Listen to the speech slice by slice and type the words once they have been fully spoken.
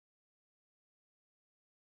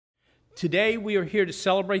Today, we are here to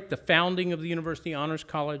celebrate the founding of the University Honors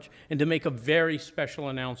College and to make a very special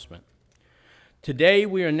announcement. Today,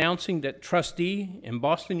 we are announcing that trustee and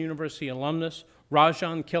Boston University alumnus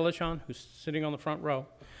Rajen Kilachand, who's sitting on the front row,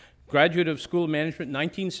 graduate of School of Management in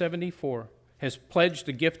 1974, has pledged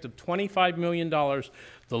a gift of $25 million,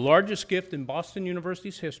 the largest gift in Boston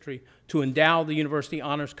University's history, to endow the University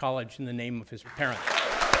Honors College in the name of his parents.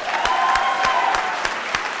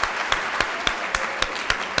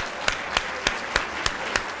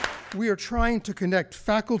 We are trying to connect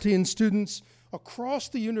faculty and students across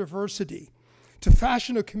the university to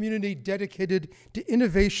fashion a community dedicated to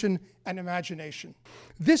innovation and imagination.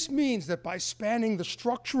 This means that by spanning the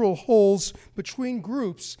structural holes between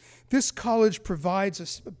groups, this college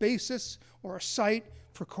provides a basis or a site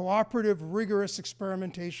for cooperative, rigorous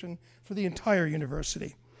experimentation for the entire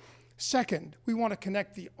university. Second, we want to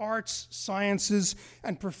connect the arts, sciences,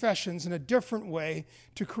 and professions in a different way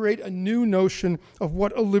to create a new notion of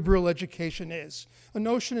what a liberal education is, a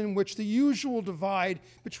notion in which the usual divide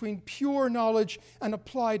between pure knowledge and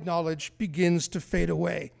applied knowledge begins to fade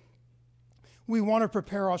away. We want to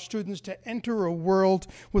prepare our students to enter a world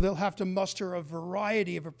where they'll have to muster a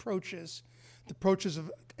variety of approaches, the approaches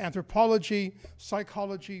of anthropology,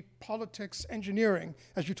 psychology, politics, engineering,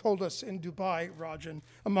 as you told us in Dubai, Rajen,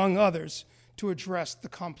 among others, to address the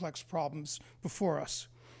complex problems before us.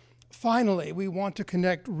 Finally, we want to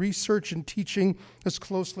connect research and teaching as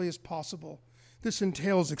closely as possible. This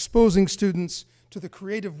entails exposing students to the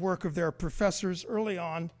creative work of their professors early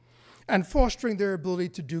on and fostering their ability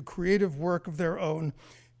to do creative work of their own,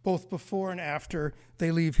 both before and after they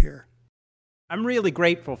leave here. I'm really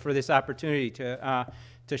grateful for this opportunity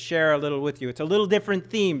to share a little with you. It's a little different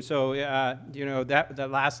theme, so you know, the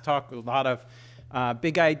last talk, a lot of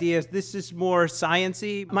big ideas. This is more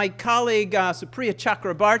science-y. My colleague Supriya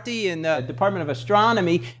Chakrabarty in the Department of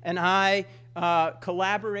Astronomy and I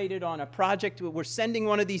collaborated on a project where we're sending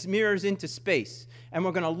one of these mirrors into space, and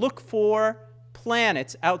we're going to look for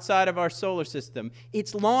planets outside of our solar system.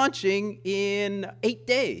 It's launching in 8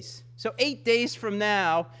 days. So 8 days from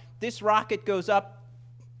now, this rocket goes up,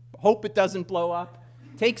 hope it doesn't blow up,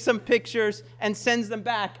 takes some pictures, and sends them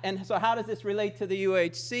back. And so how does this relate to the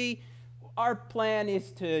UHC? Our plan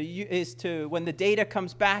is to, when the data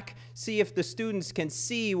comes back, see if the students can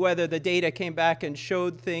see whether the data came back and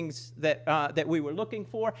showed things that, that we were looking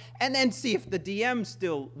for, and then see if the DM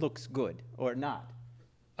still looks good or not.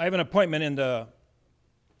 I have an appointment in the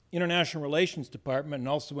International Relations Department and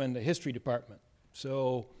also in the History Department.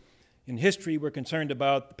 So in history, we're concerned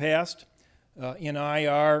about the past. In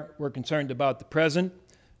IR, we're concerned about the present.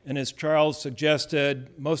 And as Charles suggested,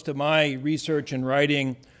 most of my research and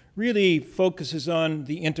writing really focuses on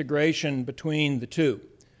the integration between the two.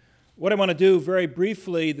 What I want to do very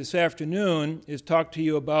briefly this afternoon is talk to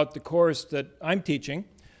you about the course that I'm teaching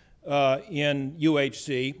in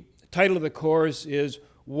UHC. The title of the course is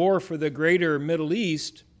War for the Greater Middle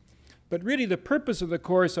East. But really the purpose of the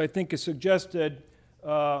course, I think, is suggested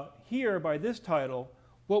here by this title.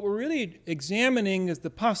 What we're really examining is the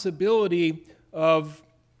possibility of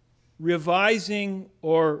revising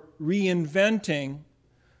or reinventing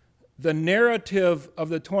the narrative of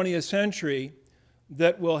the 20th century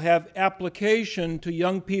that will have application to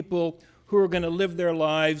young people who are going to live their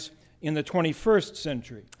lives in the 21st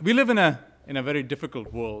century. We live in a very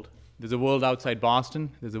difficult world. There's a world outside Boston.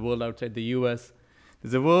 There's a world outside the US.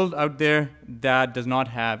 There's a world out there that does not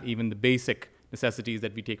have even the basic necessities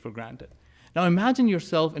that we take for granted. Now imagine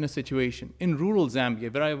yourself in a situation in rural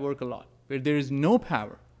Zambia, where I work a lot, where there is no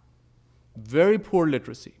power, very poor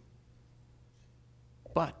literacy,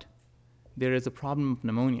 but there is a problem of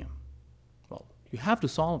pneumonia. Well, you have to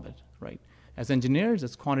solve it, right? As engineers,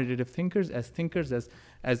 as quantitative thinkers,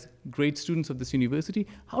 as great students of this university,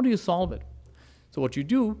 how do you solve it? So what you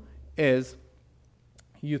do is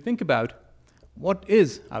you think about what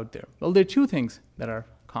is out there. Well, there are two things that are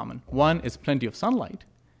common. One is plenty of sunlight,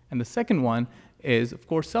 and the second one is, of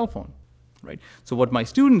course, cell phone, right? So what my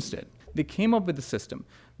students did, they came up with a system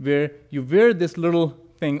where you wear this little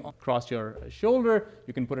thing across your shoulder,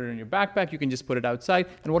 you can put it in your backpack, you can just put it outside,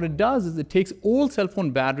 and what it does is it takes old cell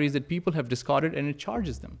phone batteries that people have discarded and it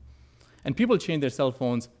charges them. And people change their cell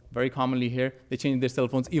phones very commonly here. They change their cell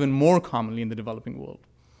phones even more commonly in the developing world.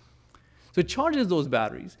 So it charges those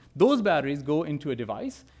batteries. Those batteries go into a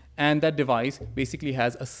device, and that device basically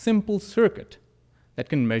has a simple circuit that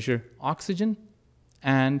can measure oxygen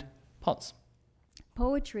and pulse.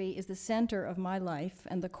 Poetry is the center of my life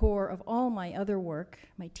and the core of all my other work,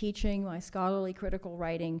 my teaching, my scholarly critical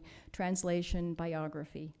writing, translation,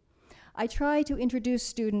 biography. I try to introduce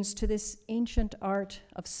students to this ancient art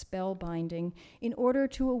of spellbinding in order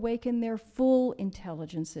to awaken their full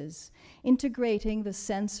intelligences, integrating the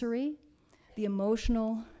sensory, the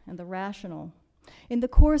emotional, and the rational. In the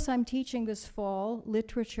course I'm teaching this fall,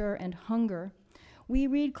 Literature and Hunger, we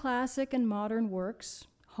read classic and modern works,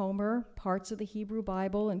 Homer, parts of the Hebrew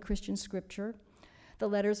Bible and Christian scripture, the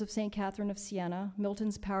letters of St. Catherine of Siena,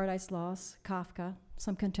 Milton's Paradise Lost, Kafka,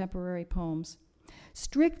 some contemporary poems,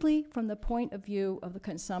 strictly from the point of view of the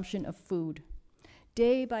consumption of food.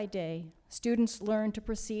 Day by day, students learn to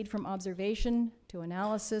proceed from observation to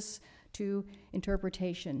analysis to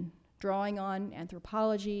interpretation, drawing on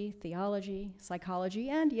anthropology, theology, psychology,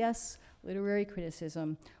 and yes, literary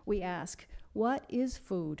criticism. We ask, what is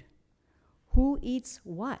food? Who eats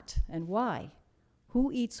what and why?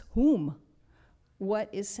 Who eats whom? What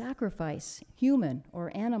is sacrifice, human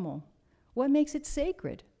or animal? What makes it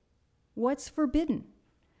sacred? What's forbidden?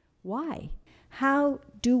 Why? How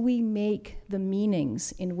do we make the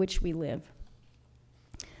meanings in which we live?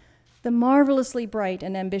 The marvelously bright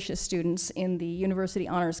and ambitious students in the University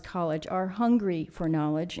Honors College are hungry for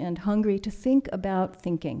knowledge and hungry to think about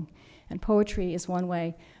thinking, and poetry is one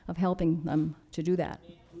way of helping them to do that.